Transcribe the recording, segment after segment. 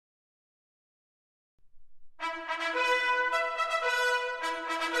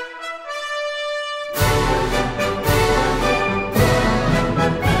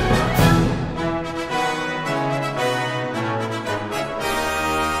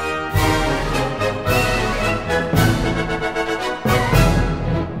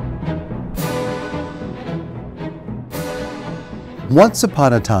Once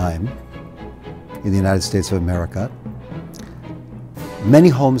upon a time, in the United States of America, many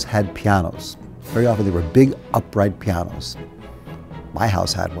homes had pianos. Very often they were big upright pianos. My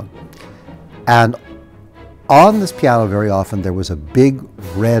house had one. And on this piano very often there was a big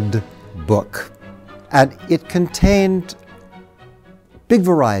red book. And it contained a big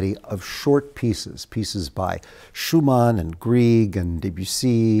variety of short pieces, pieces by Schumann and Grieg and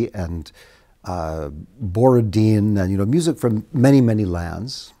Debussy and Borodin, and music from many, many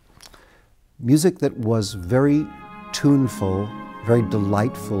lands. Music that was very tuneful, very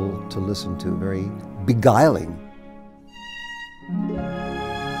delightful to listen to, very beguiling.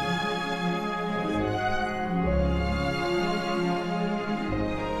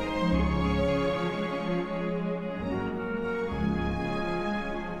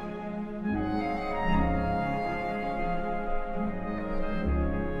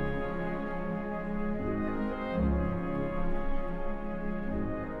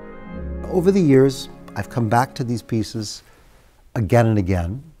 Over the years, I've come back to these pieces again and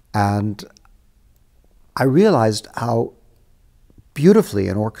again, and I realized how beautifully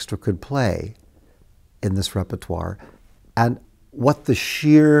an orchestra could play in this repertoire, and what the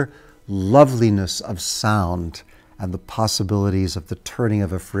sheer loveliness of sound and the possibilities of the turning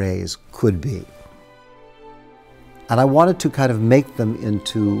of a phrase could be. And I wanted to kind of make them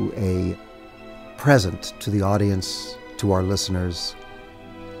into a present to the audience, to our listeners,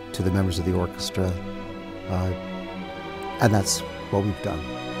 to the members of the orchestra, and that's what we've done.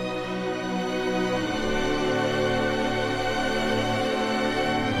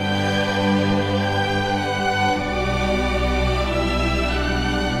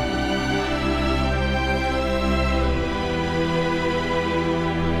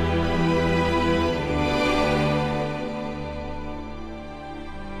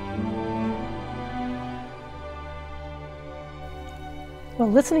 Well,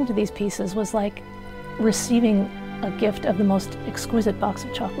 listening to these pieces was like receiving a gift of the most exquisite box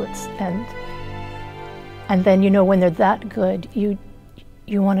of chocolates, and then when they're that good, you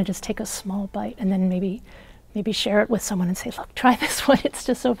want to just take a small bite and then maybe share it with someone and say, look, try this one, it's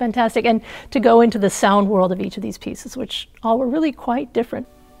just so fantastic. And to go into the sound world of each of these pieces, which all were really quite different,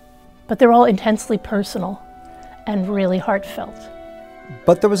 but they're all intensely personal and really heartfelt.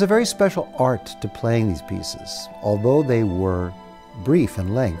 But there was a very special art to playing these pieces. Although they were brief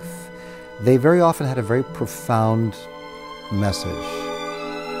in length, they very often had a very profound message.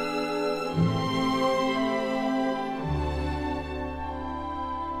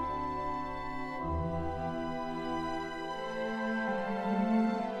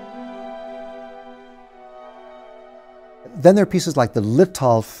 Then there are pieces like the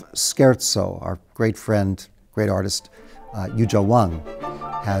Litolf Scherzo. Our great friend, great artist, Yuja Wang,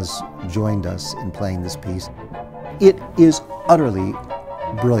 has joined us in playing this piece. It is utterly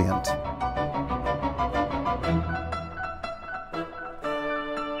brilliant.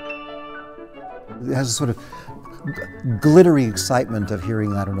 It has a sort of glittery excitement of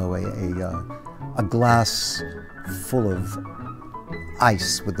hearing, I don't know, a glass full of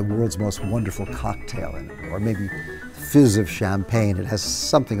ice with the world's most wonderful cocktail in it, or maybe fizz of champagne. It has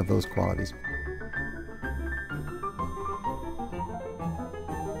something of those qualities.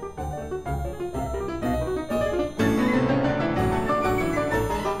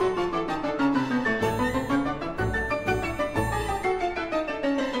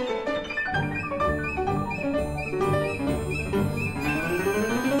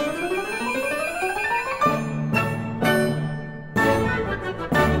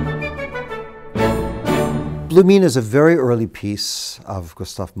 Blumine is a very early piece of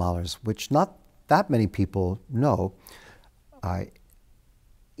Gustav Mahler's, which not that many people know.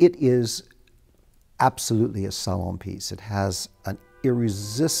 It is absolutely a salon piece. It has an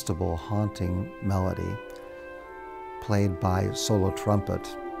irresistible, haunting melody played by solo trumpet.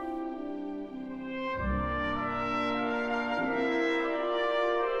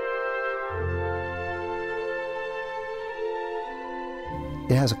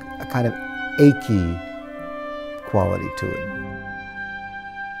 It has a kind of achy quality to it.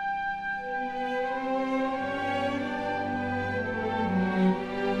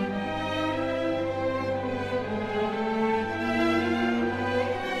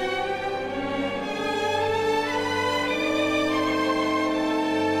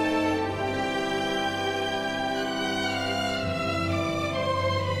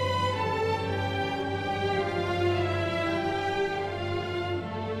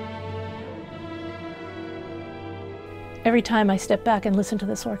 Every time I step back and listen to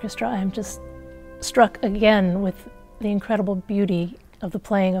this orchestra, I'm just struck again with the incredible beauty of the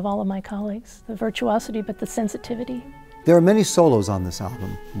playing of all of my colleagues, the virtuosity, but the sensitivity. There are many solos on this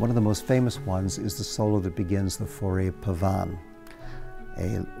album. One of the most famous ones is the solo that begins the Forêt Pavane,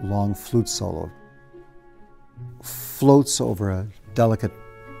 a long flute solo. Floats over a delicate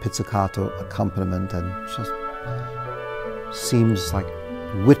pizzicato accompaniment and just seems like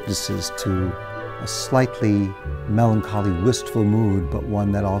witnesses to a slightly melancholy, wistful mood, but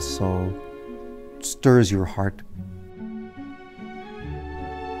one that also stirs your heart.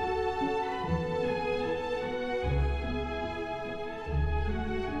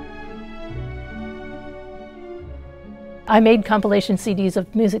 I made compilation CDs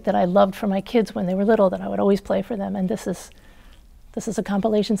of music that I loved for my kids when they were little that I would always play for them, and this is a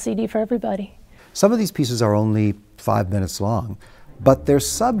compilation CD for everybody. Some of these pieces are only 5 minutes long, but their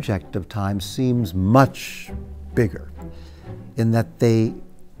subject of time seems much bigger in that they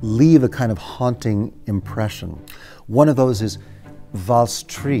leave a kind of haunting impression. One of those is Valse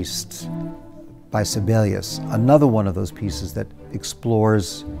Triste by Sibelius, another one of those pieces that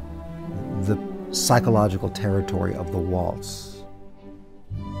explores the psychological territory of the waltz.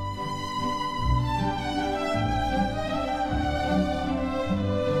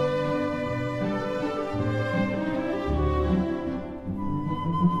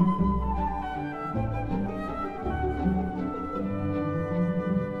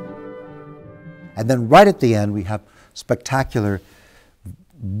 And then right at the end, we have spectacular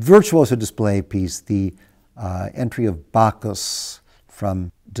virtuoso display piece, the entry of Bacchus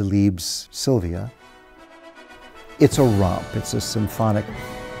from Delibes' Sylvia. It's a romp, it's a symphonic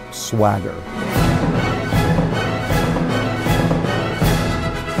swagger.